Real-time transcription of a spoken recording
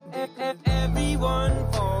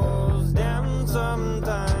Everyone falls down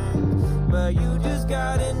sometimes, but you just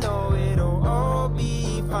gotta know it'll all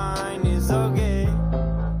be fine. It's okay.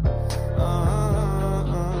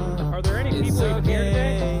 Are there any people in here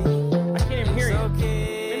today? I can't even hear you.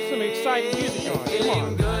 There's some exciting music on. Come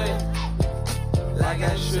on. Good, like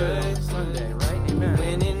I should. Sunday, right? Amen.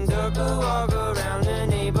 When in dark, I walk around the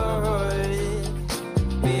neighborhood,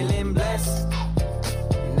 feeling blessed,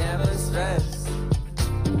 never stressed.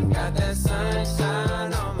 Got that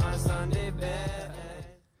sunshine on my Sunday bed.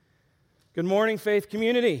 Good morning, Faith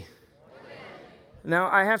Community.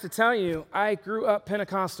 Now, I have to tell you, I grew up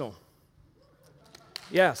Pentecostal.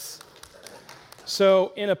 Yes.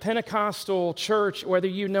 So in a Pentecostal church, whether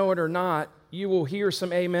you know it or not, you will hear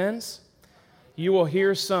some amens. You will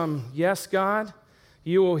hear some, yes, God.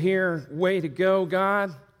 You will hear, way to go,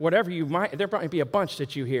 God. Whatever you might, there might be a bunch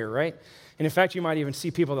that you hear, right? And in fact, you might even see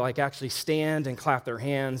people that actually stand and clap their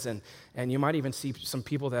hands, and you might even see some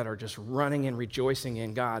people that are just running and rejoicing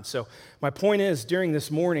in God. So my point is, during this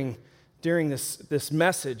morning, during this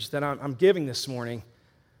message that I'm giving this morning,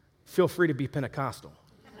 feel free to be Pentecostal,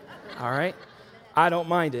 all right? I don't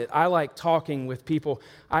mind it. I like talking with people.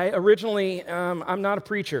 I originally, I'm not a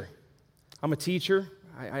preacher. I'm a teacher.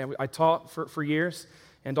 I taught for years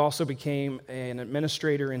and also became an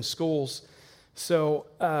administrator in schools. So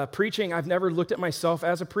preaching, I've never looked at myself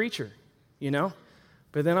as a preacher, you know?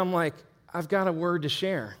 But then I'm like, I've got a word to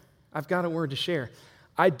share. I've got a word to share.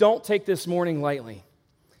 I don't take this morning lightly.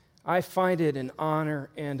 I find it an honor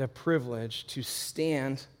and a privilege to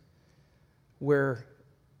stand where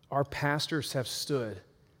our pastors have stood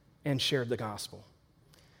and shared the gospel.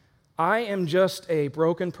 I am just a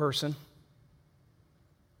broken person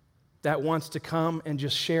that wants to come and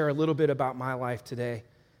just share a little bit about my life today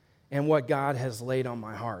and what God has laid on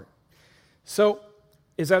my heart. So,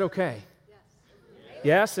 is that okay? Yes.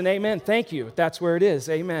 Yes and amen. Thank you. That's where it is.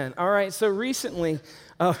 Amen. All right. So recently,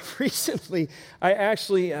 I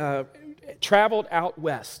actually traveled out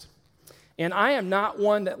west, and I am not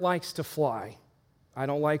one that likes to fly. I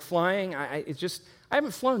don't like flying. I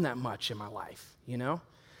haven't flown that much in my life, you know.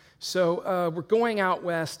 So we're going out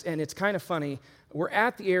west, and it's kind of funny. We're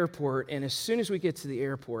at the airport, and as soon as we get to the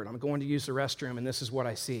airport, I'm going to use the restroom, and this is what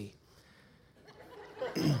I see.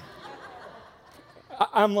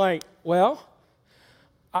 I'm like, well,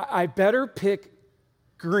 I better pick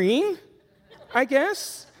green, I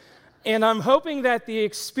guess. And I'm hoping that the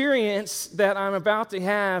experience that I'm about to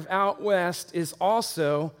have out west is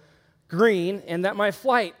also green and that my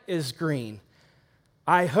flight is green.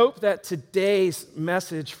 I hope that today's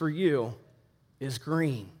message for you is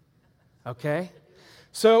green, okay?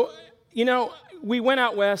 So, you know, we went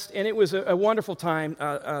out west, and it was a wonderful time.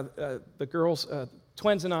 The girls,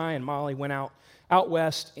 twins and I and Molly went out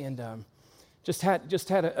west and just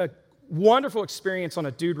had a wonderful experience on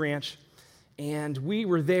a dude ranch. And we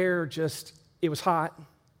were there it was hot,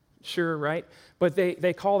 sure, right? But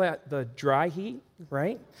they call that the dry heat,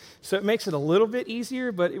 right? So it makes it a little bit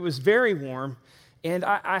easier, but it was very warm. And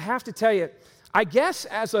I have to tell you, I guess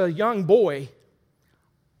as a young boy,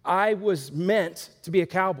 I was meant to be a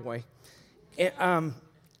cowboy. And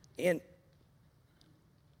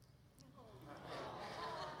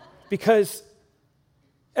because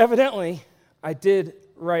evidently I did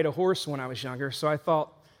ride a horse when I was younger, so I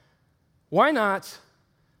thought, why not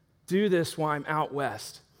do this while I'm out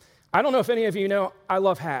west? I don't know if any of you know, I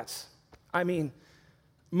love hats. I mean,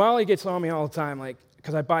 Molly gets on me all the time,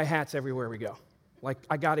 because I buy hats everywhere we go.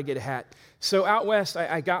 I got to get a hat. So out west,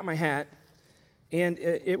 I got my hat, and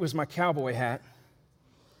it was my cowboy hat.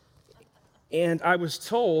 And I was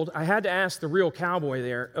told, I had to ask the real cowboy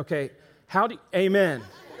there, okay, amen.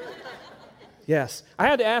 Yes. I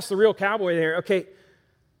had to ask the real cowboy there, okay,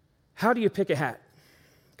 how do you pick a hat?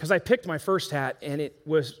 Because I picked my first hat, and it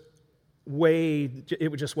just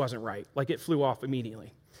wasn't right. It flew off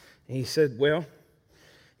immediately. And he said, well,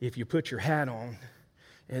 if you put your hat on,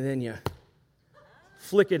 and then you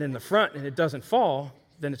flick it in the front, and it doesn't fall,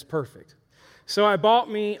 then it's perfect. So I bought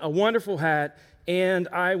me a wonderful hat, and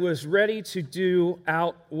I was ready to do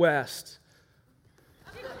out west.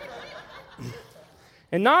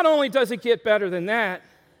 And not only does it get better than that,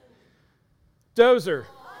 Dozer,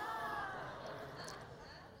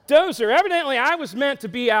 evidently I was meant to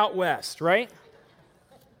be out west, right?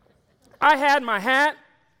 I had my hat.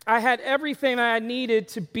 I had everything I needed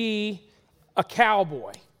to be a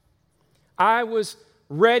cowboy. I was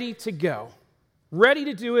ready to go, ready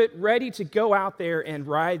to do it, ready to go out there and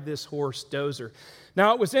ride this horse, Dozer.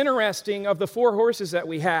 Now, it was interesting, of the 4 horses that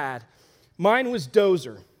we had, mine was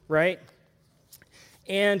Dozer, right?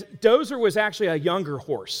 And Dozer was actually a younger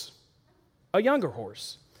horse.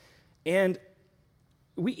 And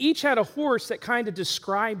we each had a horse that kind of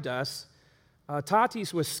described us.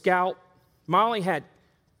 Tati's was Scout. Molly had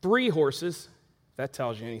 3 horses. If that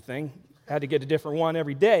tells you anything. Had to get a different one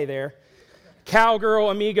every day there. Cowgirl,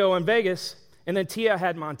 Amigo, and Vegas. And then Tia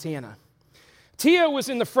had Montana. Tia was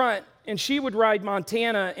in the front, and she would ride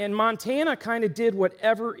Montana, and Montana kind of did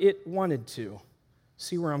whatever it wanted to.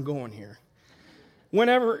 See where I'm going here.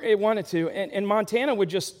 Whenever it wanted to. And Montana would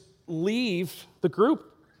just leave the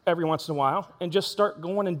group every once in a while and just start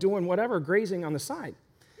going and doing whatever, grazing on the side.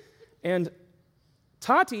 And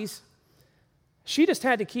Tati's, she just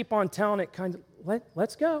had to keep on telling it kind of,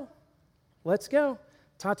 let's go. Let's go.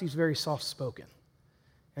 Tati's very soft-spoken.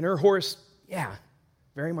 And her horse, yeah,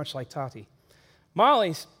 very much like Tati.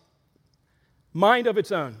 Molly's, mind of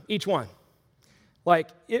its own, each one. Like,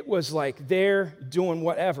 it was like they're doing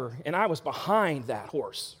whatever, and I was behind that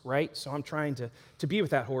horse, right? So I'm trying to be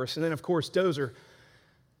with that horse. And then, of course, Dozer,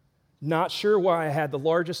 not sure why I had the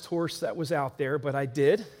largest horse that was out there, but I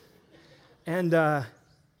did. And the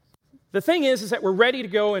thing is that we're ready to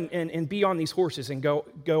go and be on these horses and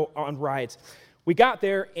go on rides. We got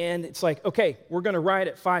there, and it's like, okay, we're going to ride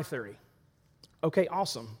at 5:30. Okay,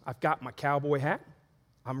 awesome. I've got my cowboy hat.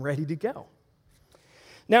 I'm ready to go.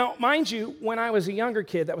 Now, mind you, when I was a younger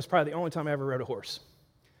kid, that was probably the only time I ever rode a horse.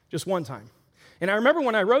 Just one time. And I remember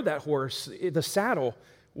when I rode that horse, the saddle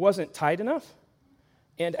wasn't tight enough.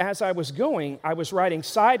 And as I was going, I was riding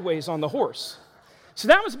sideways on the horse. So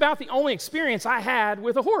that was about the only experience I had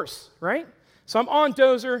with a horse, right? So I'm on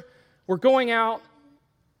Dozer. We're going out,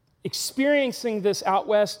 experiencing this out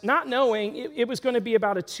west, not knowing it was going to be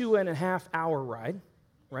about a 2.5-hour ride,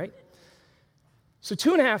 right? So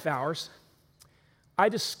 2.5 hours, I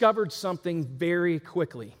discovered something very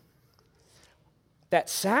quickly. That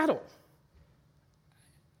saddle.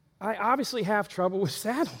 I obviously have trouble with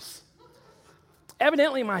saddles.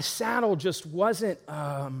 Evidently, my saddle just wasn't,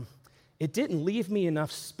 it didn't leave me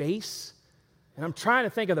enough space. And I'm trying to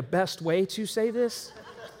think of the best way to say this.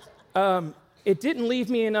 It didn't leave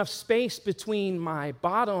me enough space between my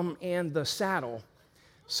bottom and the saddle.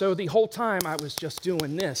 So the whole time I was just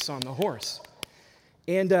doing this on the horse.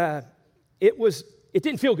 And it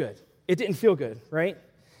didn't feel good. It didn't feel good, right?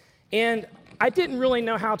 And I didn't really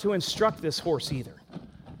know how to instruct this horse either.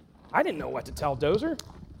 I didn't know what to tell Dozer,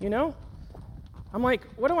 you know? I'm like,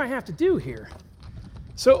 what do I have to do here?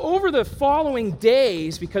 So over the following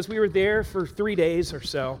days, because we were there for 3 days or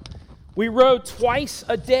so, we rode twice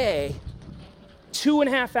a day,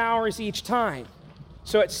 2.5 hours each time.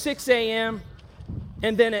 So at 6 a.m.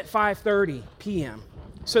 and then at 5:30 p.m.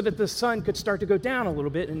 so that the sun could start to go down a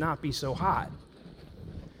little bit and not be so hot.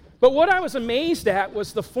 But what I was amazed at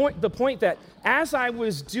was the point that as I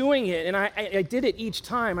was doing it, and I did it each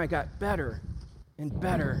time, I got better and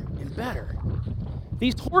better and better.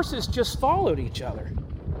 These horses just followed each other.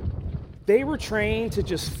 They were trained to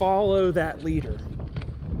just follow that leader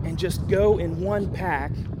and just go in one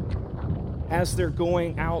pack as they're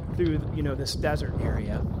going out through, this desert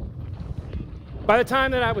area. By the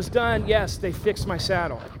time that I was done, yes, they fixed my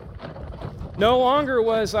saddle. No longer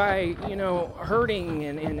was I, hurting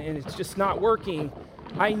and it's just not working.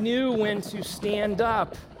 I knew when to stand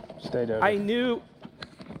up. Stay down. I knew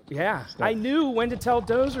when to tell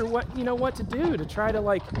Dozer what to do to try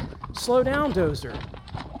to slow down, Dozer.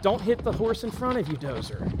 Don't hit the horse in front of you,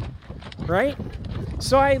 Dozer. Right?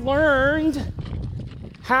 So I learned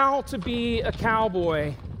how to be a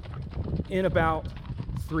cowboy in about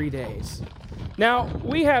 3 days. Now,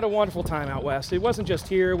 we had a wonderful time out west. It wasn't just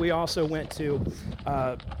here. We also went to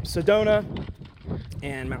Sedona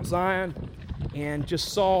and Mount Zion and just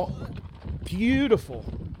saw beautiful,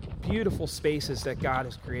 beautiful spaces that God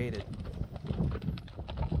has created.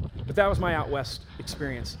 But that was my out west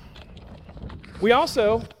experience. We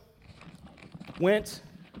also went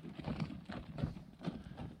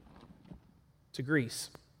to Greece.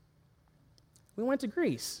 We went to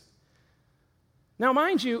Greece. Now,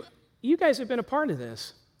 mind you, you guys have been a part of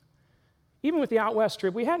this. Even with the out west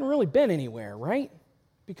trip, we hadn't really been anywhere, right?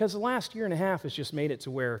 Because the last 1.5 years has just made it to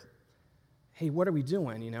where, hey, what are we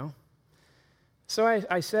doing, So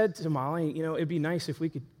I said to Molly, it'd be nice if we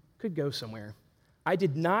could go somewhere. I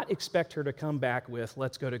did not expect her to come back with,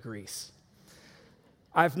 let's go to Greece.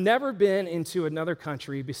 I've never been into another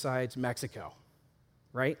country besides Mexico,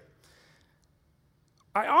 right?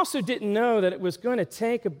 I also didn't know that it was going to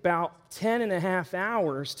take about 10.5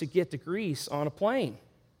 hours to get to Greece on a plane.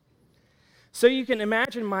 So you can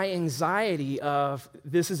imagine my anxiety of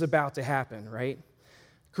this is about to happen, right?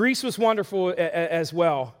 Greece was wonderful as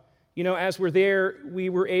well. As we're there, we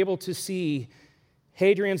were able to see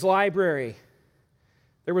Hadrian's Library.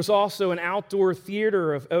 There was also an outdoor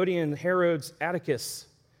theater of Odeon Herod's Atticus.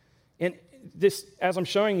 And this, as I'm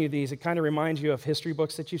showing you these, it kind of reminds you of history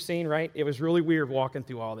books that you've seen, right? It was really weird walking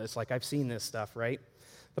through all this. Like, I've seen this stuff, right?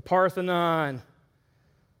 The Parthenon,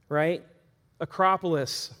 right?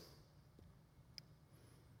 Acropolis.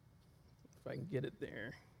 If I can get it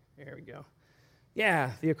there. There we go.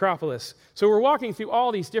 Yeah, the Acropolis. So we're walking through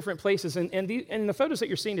all these different places, and the photos that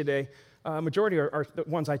you're seeing today, majority are the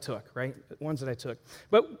ones I took, right? The ones that I took.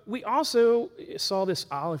 But we also saw this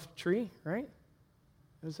olive tree, right?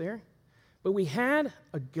 It was there. But we had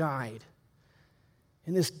a guide,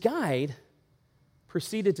 and this guide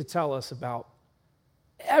proceeded to tell us about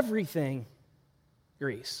everything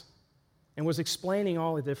Greece and was explaining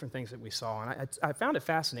all the different things that we saw. And I found it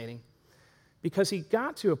fascinating because he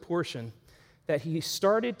got to a portion that he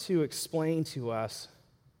started to explain to us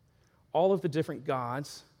all of the different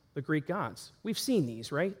gods, the Greek gods. We've seen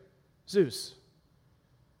these, right? Zeus,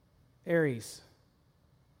 Ares,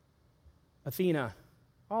 Athena,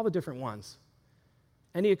 all the different ones.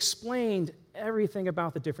 And he explained everything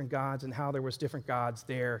about the different gods and how there was different gods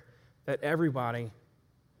there that everybody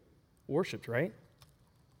worshipped, right?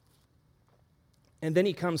 And then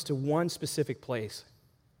he comes to one specific place,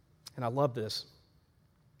 and I love this.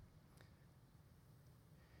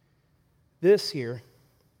 This here,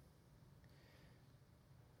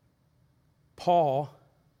 Paul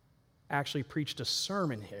actually preached a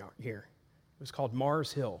sermon here. It was called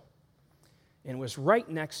Mars Hill. And it was right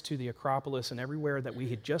next to the Acropolis and everywhere that we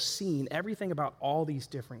had just seen, everything about all these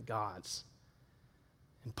different gods.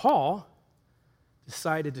 And Paul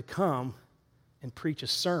decided to come and preach a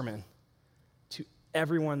sermon to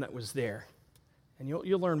everyone that was there. And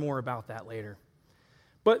you'll learn more about that later.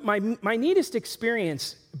 But my neatest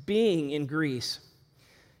experience being in Greece,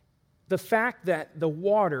 the fact that the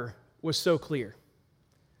water was so clear.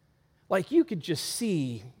 Like you could just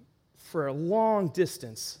see for a long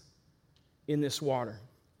distance in this water.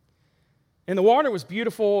 And the water was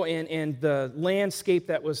beautiful, and the landscape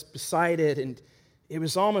that was beside it, and it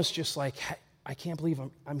was almost just like, I can't believe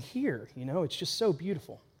I'm here, you know? It's just so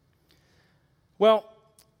beautiful. Well,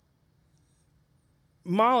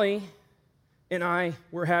 Molly and I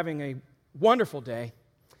were having a wonderful day,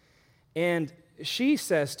 and she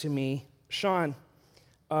says to me, Shawn,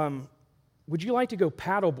 would you like to go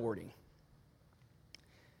paddleboarding?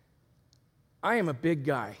 I am a big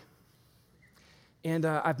guy. And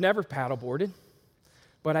I've never paddleboarded,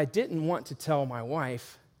 but I didn't want to tell my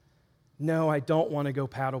wife, no, I don't want to go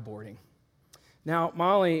paddleboarding. Now,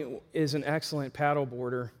 Molly is an excellent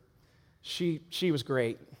paddleboarder. She was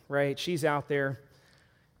great, right? She's out there.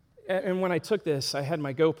 And when I took this, I had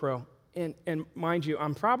my GoPro. And mind you,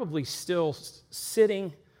 I'm probably still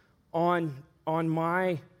sitting on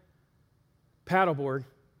my paddleboard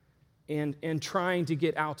and trying to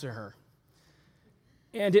get out to her.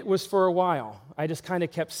 And it was for a while. I just kind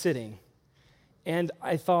of kept sitting. And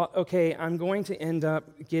I thought, okay, I'm going to end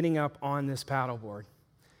up getting up on this paddleboard.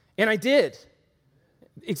 And I did.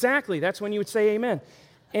 Exactly. That's when you would say amen.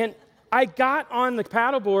 And I got on the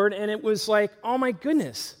paddleboard, and it was like, oh my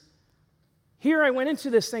goodness. Here I went into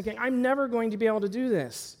this thinking, I'm never going to be able to do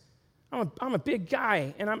this. I'm a big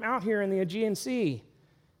guy, and I'm out here in the Aegean Sea,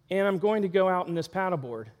 and I'm going to go out in this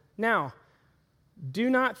paddleboard. Now,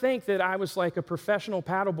 do not think that I was like a professional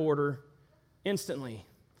paddleboarder instantly.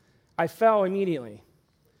 I fell immediately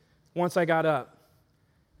once I got up.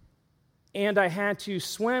 And I had to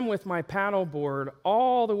swim with my paddleboard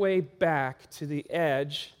all the way back to the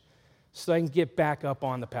edge so I can get back up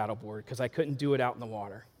on the paddleboard because I couldn't do it out in the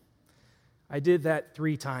water. I did that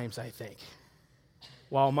 3 times, I think,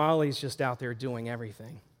 while Molly's just out there doing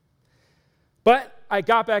everything. But I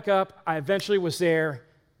got back up. I eventually was there,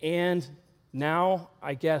 and now,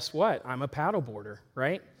 I guess what? I'm a paddleboarder,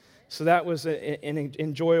 right? So that was an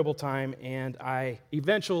enjoyable time, and I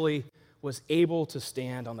eventually was able to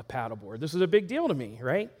stand on the paddleboard. This was a big deal to me,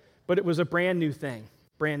 right? But it was a brand new thing.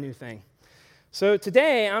 So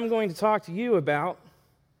today, I'm going to talk to you about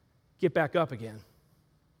get back up again.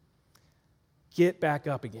 Get back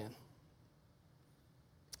up again.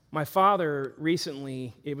 My father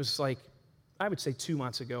recently, it was like, I would say 2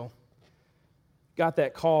 months ago, got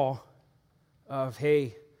that call of,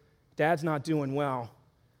 hey, Dad's not doing well,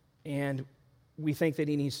 and we think that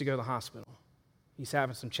he needs to go to the hospital. He's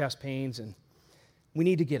having some chest pains, and we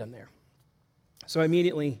need to get him there. So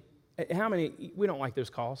immediately, we don't like those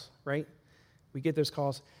calls, right? We get those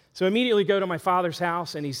calls. So immediately go to my father's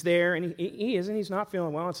house, and he's there, and he's not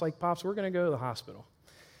feeling well. It's like, Pops, we're going to go to the hospital.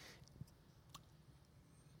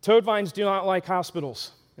 Toadvines do not like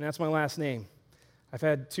hospitals, and that's my last name. I've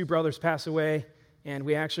had 2 brothers pass away, and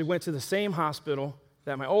we actually went to the same hospital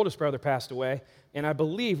that my oldest brother passed away, and I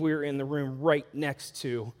believe we were in the room right next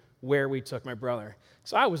to where we took my brother.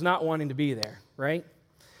 So I was not wanting to be there, right?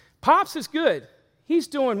 Pops is good. He's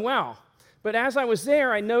doing well. But as I was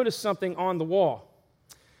there, I noticed something on the wall.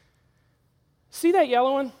 See that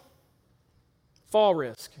yellow one? Fall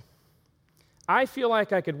risk. I feel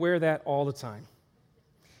like I could wear that all the time.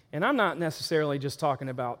 And I'm not necessarily just talking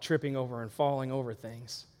about tripping over and falling over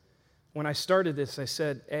things. When I started this, I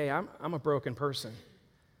said, hey, I'm a broken person.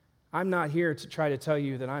 I'm not here to try to tell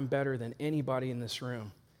you that I'm better than anybody in this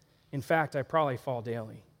room. In fact, I probably fall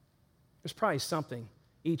daily. There's probably something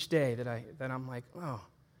each day that I'm like, oh,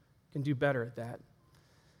 I can do better at that.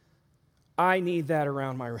 I need that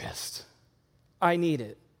around my wrist. I need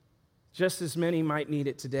it. Just as many might need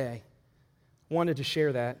it today. Wanted to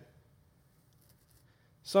share that.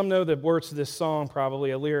 Some know the words to this song,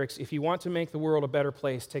 probably, lyrics. If you want to make the world a better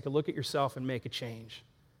place, take a look at yourself and make a change.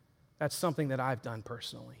 That's something that I've done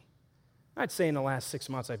personally. I'd say in the last 6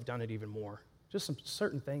 months, I've done it even more. Just some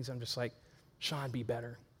certain things I'm just like, Shawn, be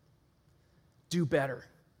better. Do better.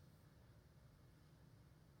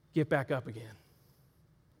 Get back up again.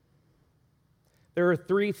 There are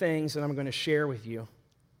 3 things that I'm going to share with you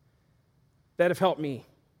that have helped me.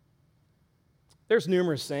 There's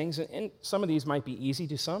numerous things, and some of these might be easy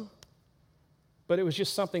to some, but it was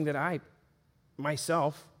just something that I,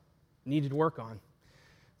 myself, needed to work on.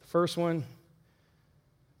 The first one,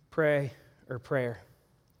 prayer.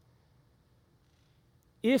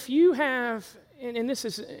 If you have, and this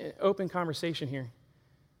is an open conversation here,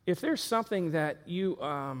 if there's something that you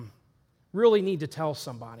really need to tell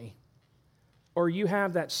somebody, or you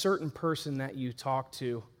have that certain person that you talk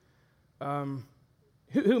to,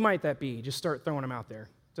 who might that be? Just start throwing them out there.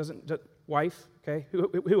 Wife, okay?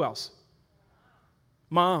 Who else?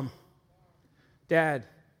 Mom, dad,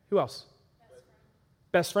 who else?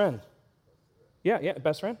 Best friend. Yeah,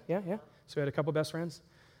 best friend, yeah. So we had a couple best friends.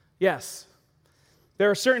 Yes.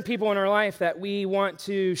 There are certain people in our life that we want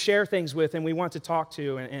to share things with and we want to talk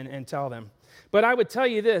to and tell them. But I would tell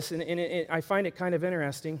you this, and I find it kind of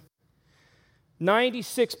interesting.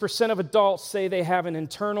 96% of adults say they have an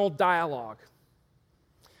internal dialogue.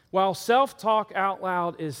 While self-talk out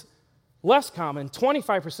loud is less common,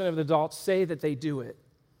 25% of the adults say that they do it.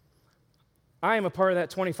 I am a part of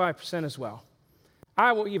that 25% as well.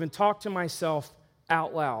 I will even talk to myself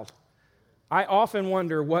out loud. I often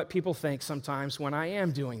wonder what people think sometimes when I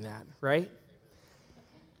am doing that, right?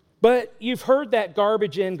 But you've heard that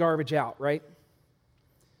garbage in, garbage out, right?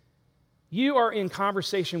 You are in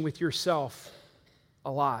conversation with yourself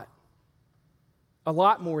a lot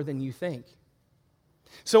more than you think.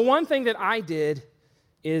 So one thing that I did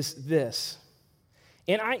is this,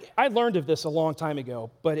 and I learned of this a long time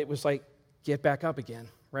ago, but it was like, get back up again,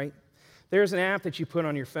 right? There's an app that you put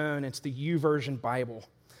on your phone, it's the YouVersion Bible.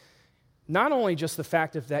 Not only just the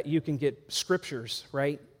fact of that you can get scriptures,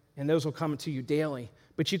 right, and those will come to you daily,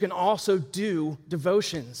 but you can also do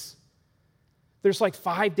devotions. There's like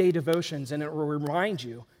 5-day devotions, and it will remind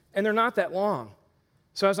you, and they're not that long.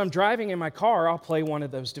 So as I'm driving in my car, I'll play one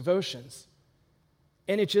of those devotions.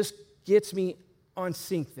 And it just gets me on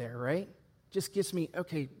sync there, right? Just gets me,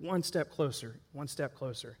 okay, one step closer.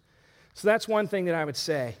 So that's one thing that I would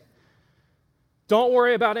say. Don't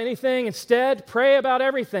worry about anything. Instead, pray about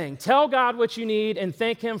everything. Tell God what you need and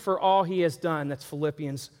thank Him for all He has done. That's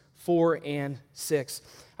Philippians 4:6.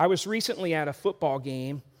 I was recently at a football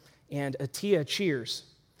game, and Atia cheers.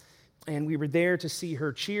 And we were there to see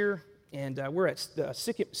her cheer, and we're at the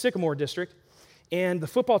Sycamore District. And the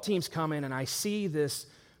football team's coming, and I see this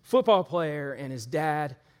football player and his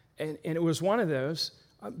dad, and it was one of those.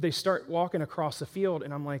 They start walking across the field,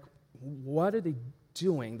 and I'm like, what are they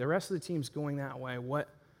doing? The rest of the team's going that way.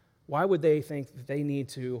 Why would they think that they need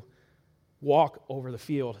to walk over the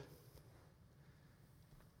field?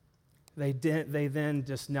 They then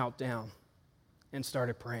just knelt down and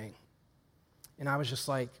started praying. And I was just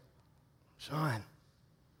like, Shawn,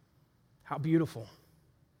 how beautiful.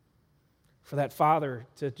 For that father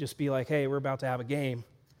to just be like, hey, we're about to have a game.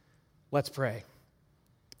 Let's pray.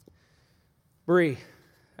 Bree,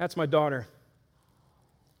 that's my daughter.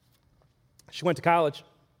 She went to college,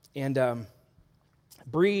 and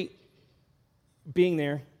Bree being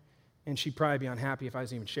there, and she'd probably be unhappy if I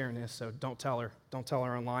was even sharing this, so don't tell her. Don't tell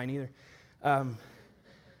her online either.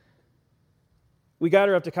 We got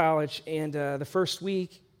her up to college, and the first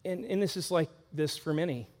week, and this is like this for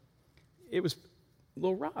many, it was a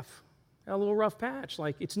little rough. A little rough patch,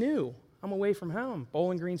 like it's new. I'm away from home.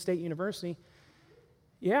 Bowling Green State University.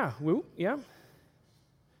 Yeah, woo, yeah.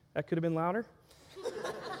 That could have been louder.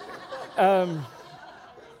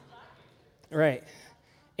 Right.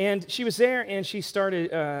 And she was there, and she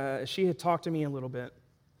had talked to me a little bit.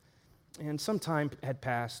 And some time had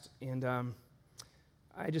passed, and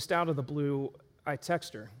I just out of the blue, I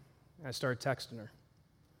texted her. I started texting her.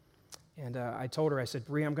 And I told her, I said,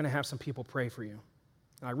 Bree, I'm going to have some people pray for you.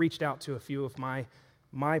 And I reached out to a few of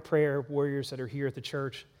my prayer warriors that are here at the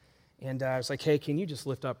church, and I was like, hey, can you just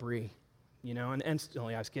lift up Bree? And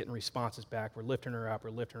instantly I was getting responses back. We're lifting her up. We're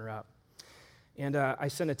lifting her up. And I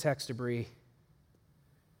sent a text to Bree.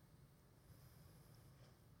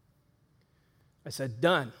 I said,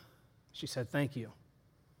 done. She said, thank you.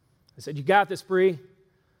 I said, you got this, Bree.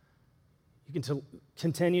 You can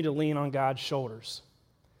continue to lean on God's shoulders.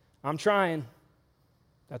 I'm trying.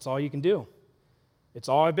 That's all you can do. It's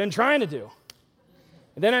all I've been trying to do.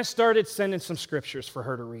 And then I started sending some scriptures for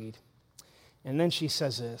her to read. And then she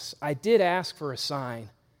says this, I did ask for a sign,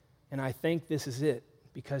 and I think this is it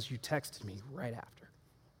because you texted me right after.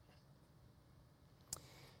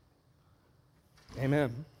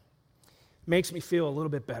 Amen. Makes me feel a little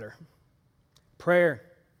bit better. Prayer.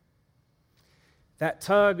 That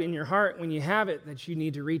tug in your heart when you have it that you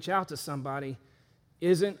need to reach out to somebody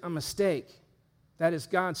isn't a mistake. That is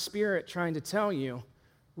God's Spirit trying to tell you,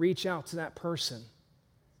 reach out to that person.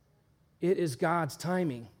 It is God's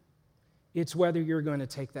timing. It's whether you're going to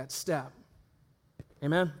take that step.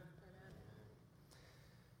 Amen?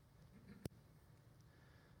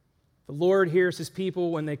 The Lord hears his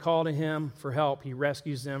people when they call to him for help. He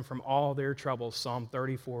rescues them from all their troubles. Psalm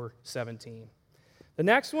 34:17. The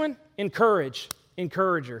next one,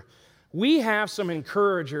 encourager. We have some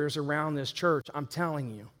encouragers around this church, I'm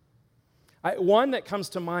telling you. One that comes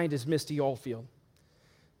to mind is Misty Oldfield.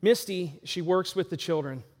 Misty, she works with the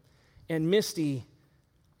children, and Misty,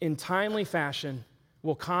 in timely fashion,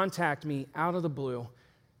 will contact me out of the blue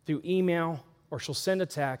through email, or she'll send a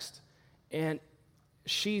text, and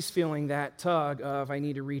she's feeling that tug of, I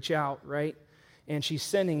need to reach out, right? And she's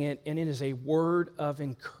sending it, and it is a word of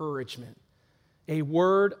encouragement. A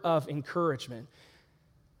word of encouragement.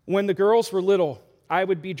 When the girls were little, I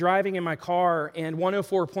would be driving in my car, and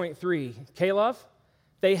 104.3, K-Love,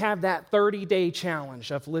 they have that 30-day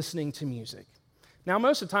challenge of listening to music. Now,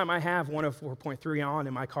 most of the time, I have 104.3 on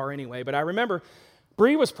in my car anyway, but I remember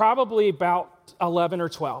Bree was probably about 11 or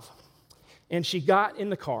 12, and she got in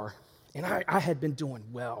the car, and I had been doing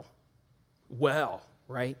well,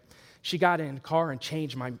 right? She got in the car and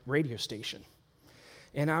changed my radio station,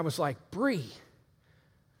 and I was like, Bree,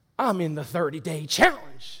 I'm in the 30-day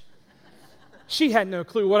challenge. She had no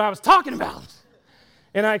clue what I was talking about.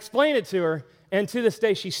 And I explained it to her, and to this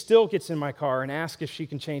day, she still gets in my car and asks if she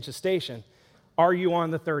can change the station. Are you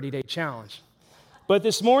on the 30-day challenge? But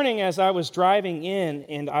this morning, as I was driving in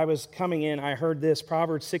and I was coming in, I heard this,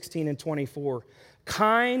 Proverbs 16:24.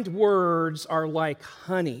 Kind words are like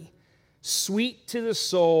honey, sweet to the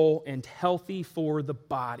soul and healthy for the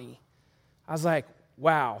body. I was like,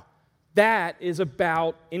 wow. That is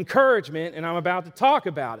about encouragement, and I'm about to talk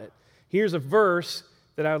about it. Here's a verse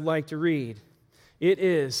that I would like to read. It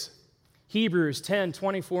is Hebrews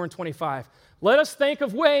 10:24 and 25. Let us think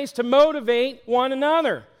of ways to motivate one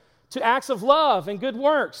another to acts of love and good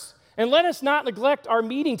works. And let us not neglect our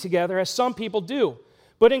meeting together as some people do,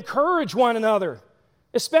 but encourage one another,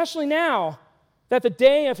 especially now that the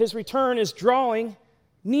day of his return is drawing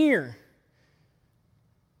near.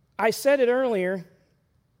 I said it earlier.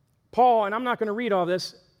 Paul, and I'm not going to read all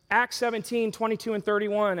this, Acts 17:22 and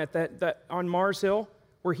 31 at that on Mars Hill,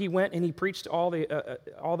 where he went and he preached to all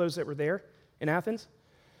those that were there in Athens.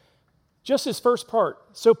 Just his first part.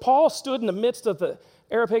 So Paul stood in the midst of the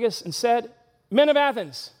Areopagus and said, Men of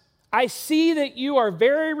Athens, I see that you are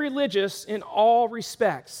very religious in all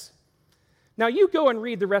respects. Now you go and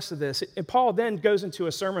read the rest of this. And Paul then goes into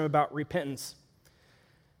a sermon about repentance.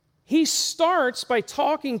 He starts by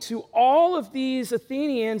talking to all of these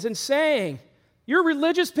Athenians and saying, you're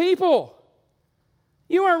religious people.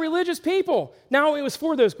 You are religious people. Now, it was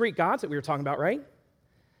for those Greek gods that we were talking about, right?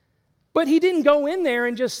 But he didn't go in there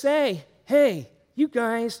and just say, hey, you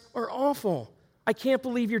guys are awful. I can't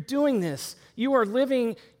believe you're doing this. You are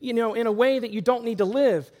living, in a way that you don't need to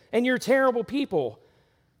live, and you're terrible people.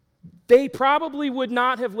 They probably would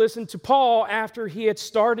not have listened to Paul after he had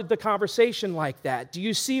started the conversation like that. Do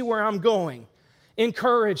you see where I'm going?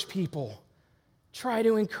 Encourage people. Try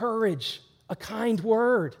to encourage. A kind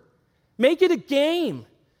word. Make it a game.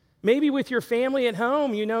 Maybe with your family at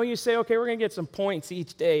home, you say, okay, we're going to get some points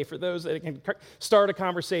each day for those that can start a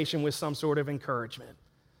conversation with some sort of encouragement.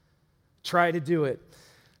 Try to do it.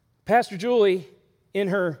 Pastor Julie, in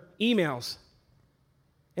her emails,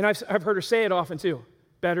 and I've heard her say it often too,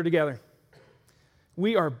 better together.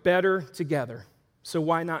 We are better together, so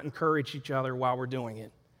why not encourage each other while we're doing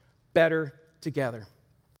it? better together.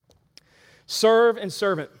 Serve and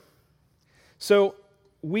servant. So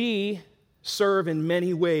we serve in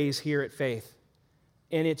many ways here at Faith,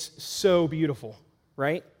 and it's so beautiful,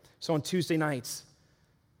 right? So on Tuesday nights,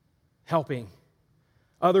 helping.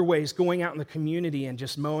 Other ways, going out in the community and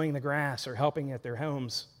just mowing the grass or helping at their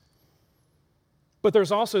homes. But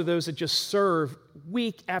there's also those that just serve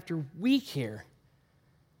week after week here.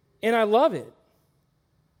 And I love it.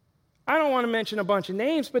 I don't want to mention a bunch of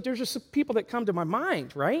names, but there's just some people that come to my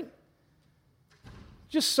mind, right?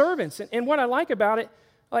 Just servants. And what I like about it,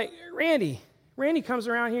 like Randy comes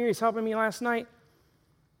around here, he's helping me last night.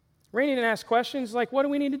 Randy didn't ask questions, like, what do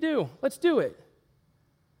we need to do? Let's do it.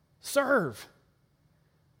 Serve.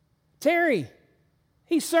 Terry,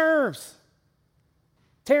 he serves.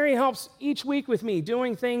 Terry helps each week with me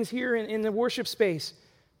doing things here in the worship space.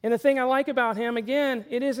 And the thing I like about him, again,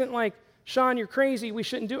 it isn't like, Shawn, you're crazy, we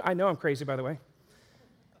shouldn't do it. I know I'm crazy, by the way.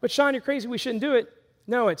 But Shawn, you're crazy, we shouldn't do it.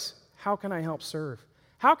 No, it's, how can I help serve?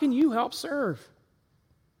 How can you help serve?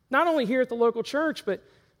 Not only here at the local church, but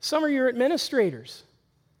some of you are administrators.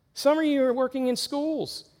 Some of you are working in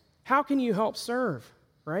schools. How can you help serve,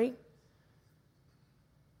 right?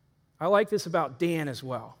 I like this about Dan as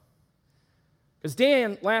well. Because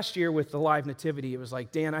Dan, last year with the live nativity, it was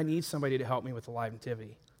like, Dan, I need somebody to help me with the live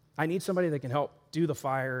nativity. I need somebody that can help do the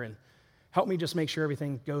fire and help me just make sure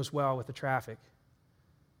everything goes well with the traffic.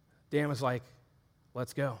 Dan was like,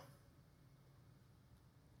 let's go.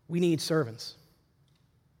 We need servants.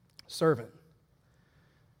 Servant.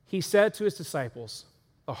 He said to his disciples,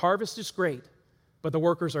 the harvest is great, but the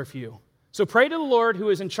workers are few. So pray to the Lord who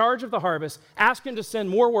is in charge of the harvest. Ask him to send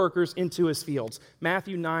more workers into his fields.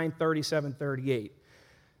 Matthew 9:37-38.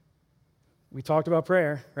 We talked about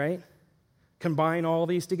prayer, right? Combine all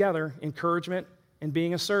these together, encouragement and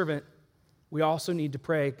being a servant. We also need to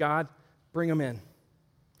pray, God, bring them in.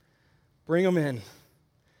 Bring them in.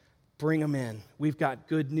 Bring them in. We've got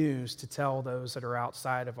good news to tell those that are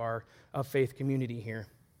outside of our faith community here.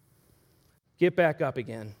 Get back up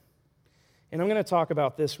again. And I'm going to talk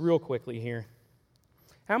about this real quickly here.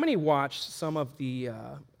 How many watched some of the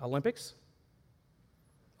Olympics?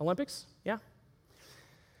 Olympics? Yeah.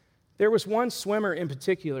 There was one swimmer in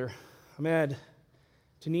particular, Ahmed,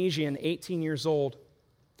 Tunisian, 18 years old,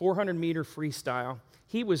 400-meter freestyle.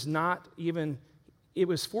 He was not even, it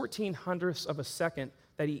was 14/100ths of a second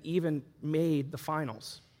that he even made the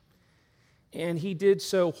finals. And he did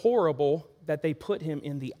so horrible that they put him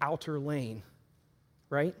in the outer lane,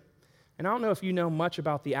 right? And I don't know if you know much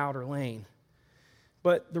about the outer lane,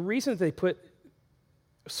 but the reason they put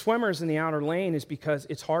swimmers in the outer lane is because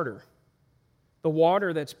it's harder. The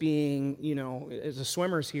water that's being, as the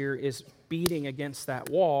swimmers here, is beating against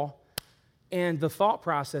that wall, and the thought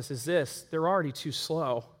process is this: they're already too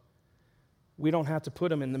slow. We don't have to put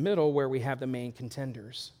them in the middle where we have the main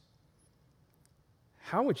contenders.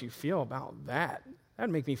 How would you feel about that? That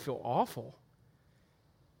would make me feel awful.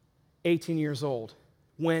 18 years old.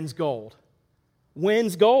 Wins gold.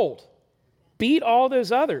 Wins gold. Beat all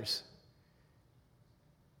those others.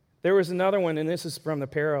 There was another one, and this is from the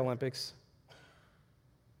Paralympics.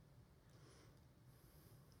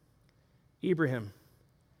 Ibrahim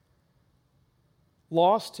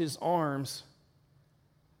lost his arms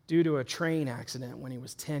due to a train accident when he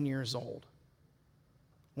was 10 years old.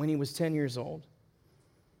 When he was 10 years old.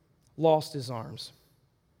 Lost his arms.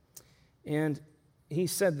 And he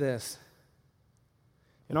said this: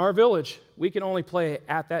 in our village, we could only play,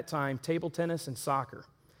 at that time, table tennis and soccer.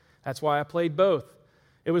 That's why I played both.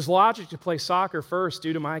 It was logic to play soccer first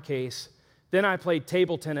due to my case. Then I played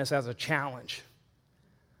table tennis as a challenge.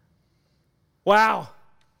 Wow.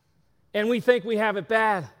 And we think we have it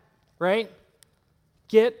bad, right?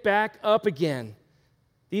 Get back up again.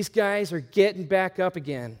 These guys are getting back up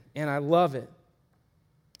again, and I love it.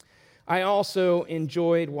 I also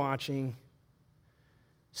enjoyed watching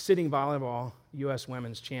sitting volleyball U.S.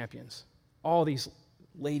 women's champions. All these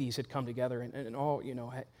ladies had come together and all,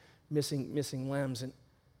 had missing limbs, and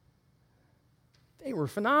they were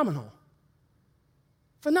phenomenal.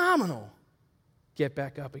 Phenomenal. Get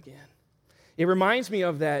back up again. It reminds me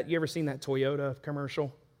of that, you ever seen that Toyota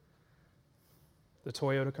commercial? The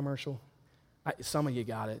Toyota commercial? Some of you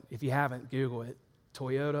got it. If you haven't, Google it.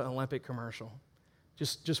 Toyota Olympic commercial.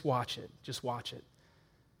 Just watch it. Just watch it.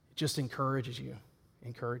 It just encourages you.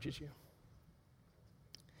 Encourages you.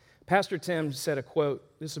 Pastor Tim said a quote,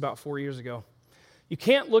 this is about 4 years ago. You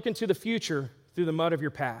can't look into the future through the mud of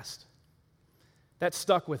your past. That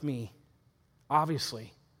stuck with me,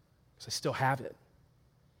 obviously, because I still have it.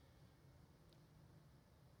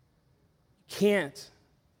 You can't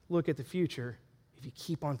look at the future if you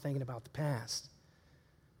keep on thinking about the past.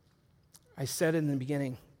 I said it in the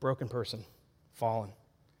beginning, broken person, fallen.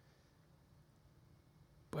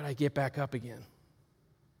 But I get back up again.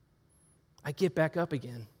 I get back up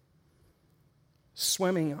again.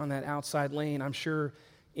 Swimming on that outside lane, I'm sure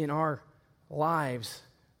in our lives,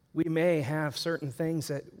 we may have certain things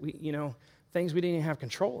that things we didn't even have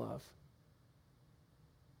control of.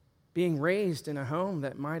 Being raised in a home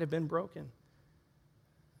that might have been broken.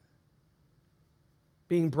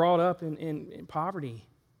 Being brought up in poverty.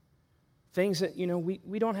 Things that,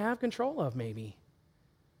 we don't have control of maybe.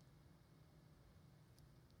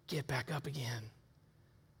 Get back up again.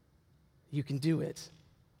 You can do it.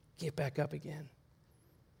 Get back up again.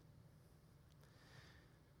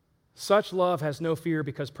 Such love has no fear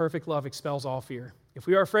because perfect love expels all fear. If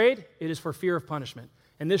we are afraid, it is for fear of punishment.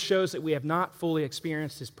 And this shows that we have not fully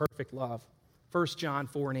experienced his perfect love. 1 John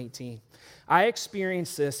 4:18. I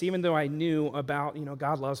experienced this even though I knew about,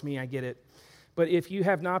 God loves me, I get it. But if you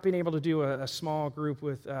have not been able to do a small group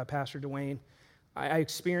with Pastor Dwayne, I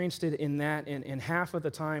experienced it in that, and half of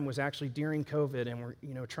the time was actually during COVID, and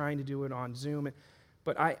we're trying to do it on Zoom.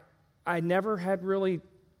 But I never had really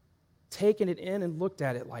taken it in and looked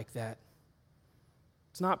at it like that.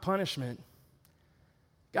 It's not punishment.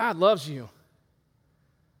 God loves you.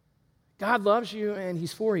 God loves you, and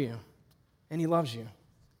he's for you, and he loves you.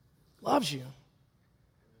 Loves you.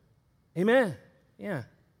 Amen. Yeah.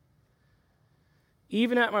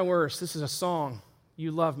 Even at my worst, this is a song.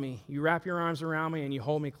 You love me. You wrap your arms around me and you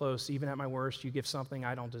hold me close. Even at my worst, you give something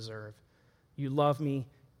I don't deserve. You love me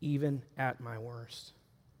even at my worst.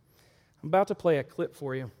 I'm about to play a clip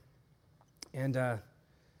for you. And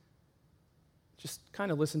just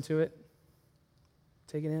kind of listen to it.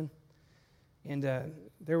 Take it in. And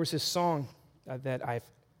there was this song that I've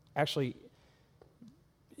actually,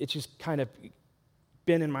 it's just kind of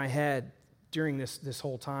been in my head during this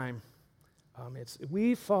whole time. It's,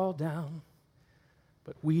 we fall down,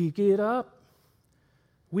 but we get up.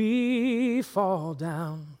 We fall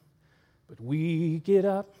down, but we get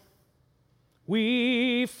up.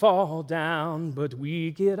 We fall down, but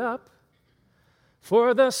we get up.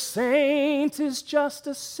 For the saint is just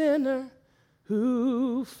a sinner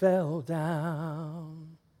who fell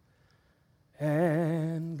down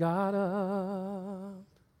and got up.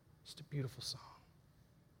 Just a beautiful song.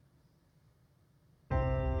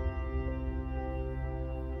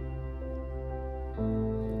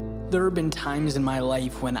 There have been times in my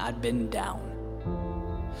life when I've been down.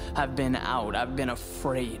 I've been out. I've been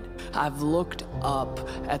afraid. I've looked up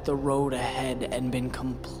at the road ahead and been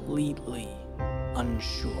completely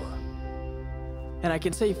unsure. And I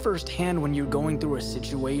can say firsthand, when you're going through a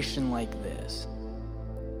situation like this,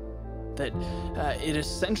 that it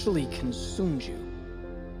essentially consumes you,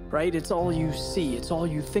 right? It's all you see. It's all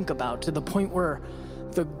you think about, to the point where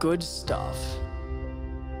the good stuff,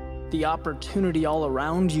 the opportunity all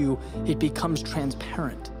around you, it becomes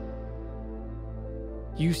transparent.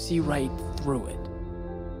 You see right through it.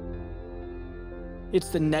 It's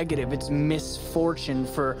the negative, it's misfortune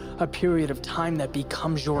for a period of time that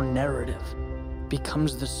becomes your narrative,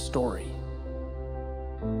 becomes the story.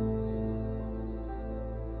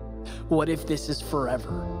 What if this is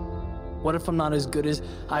forever? What if I'm not as good as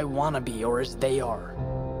I want to be or as they are?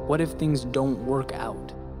 What if things don't work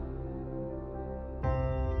out?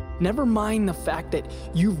 Never mind the fact that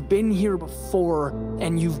you've been here before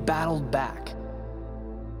and you've battled back.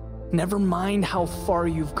 Never mind how far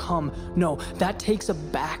you've come. No, that takes a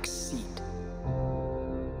back seat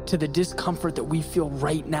to the discomfort that we feel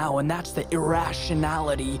right now, and that's the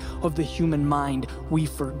irrationality of the human mind. We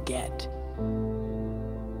forget.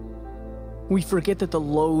 We forget that the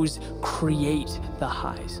lows create the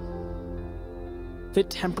highs. That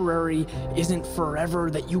temporary isn't forever,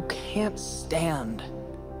 that you can't stand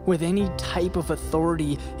with any type of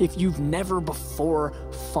authority if you've never before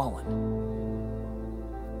fallen.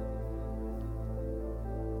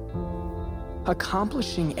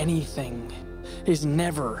 Accomplishing anything is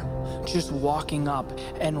never just walking up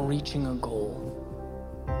and reaching a goal.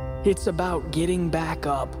 It's about getting back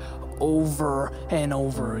up over and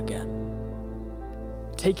over again.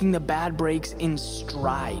 Taking the bad breaks in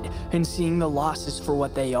stride and seeing the losses for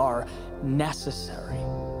what they are, necessary.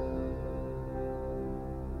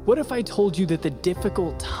 What if I told you that the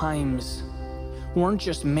difficult times weren't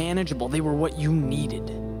just manageable, they were what you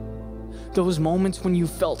needed? Those moments when you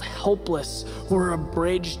felt helpless were a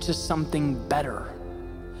bridge to something better.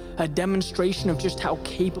 A demonstration of just how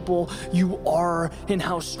capable you are and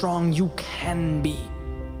how strong you can be.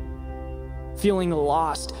 Feeling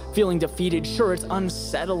lost, feeling defeated, sure, it's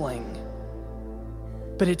unsettling.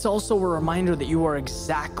 but it's also a reminder that you are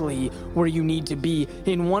exactly where you need to be.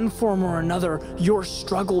 In one form or another, your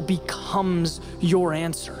struggle becomes your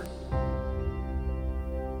answer.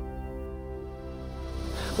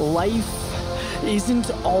 Life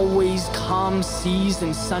isn't always calm seas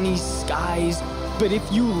and sunny skies, but if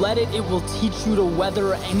you let it, it will teach you to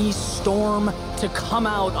weather any storm to come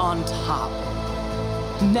out on top.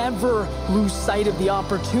 Never lose sight of the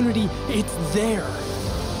opportunity. It's there,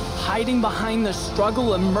 hiding behind the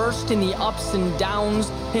struggle, immersed in the ups and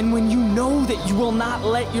downs. And when you know that you will not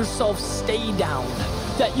let yourself stay down,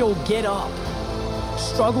 that you'll get up,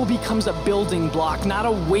 struggle becomes a building block, not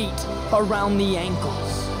a weight around the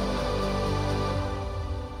ankles.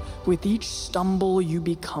 With each stumble, you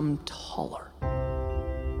become taller.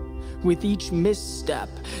 With each misstep,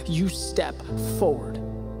 you step forward.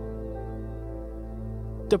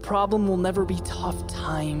 The problem will never be tough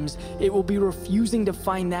times. It will be refusing to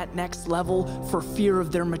find that next level for fear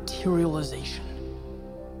of their materialization.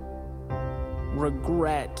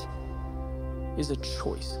 Regret is a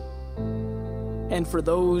choice. And for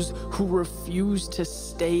those who refuse to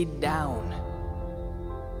stay down,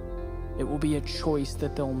 it will be a choice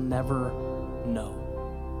that they'll never know.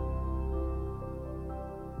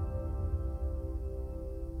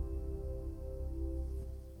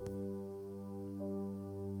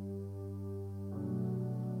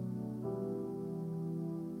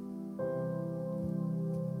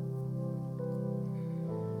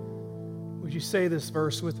 Would you say this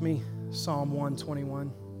verse with me? Psalm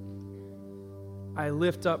 121. I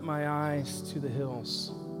lift up my eyes to the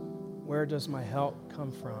hills. Where does my help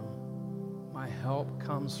come from? My help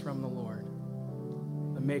comes from the Lord,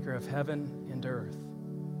 the maker of heaven and earth.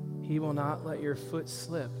 He will not let your foot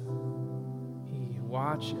slip. He who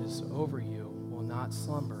watches over you will not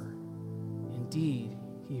slumber. Indeed,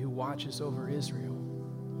 he who watches over Israel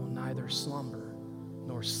will neither slumber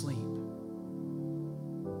nor sleep.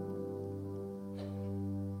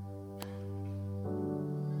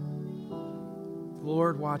 The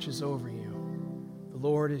Lord watches over you. The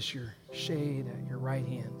Lord is your shade at your right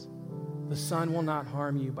hand. The sun will not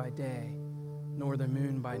harm you by day, nor the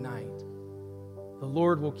moon by night. The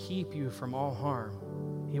Lord will keep you from all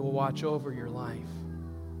harm. He will watch over your life.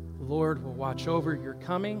 The Lord will watch over your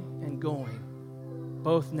coming and going,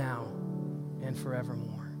 both now and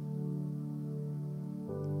forevermore.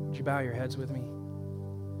 Would you bow your heads with me?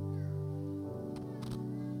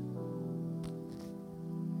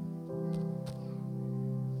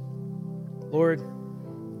 Lord,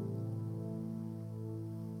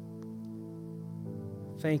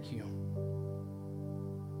 thank you.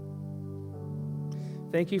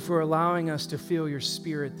 Thank you for allowing us to feel your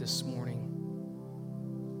Spirit this morning.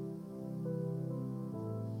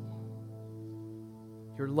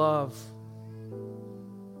 Your love,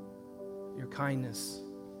 your kindness.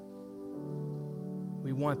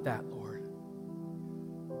 We want that, Lord.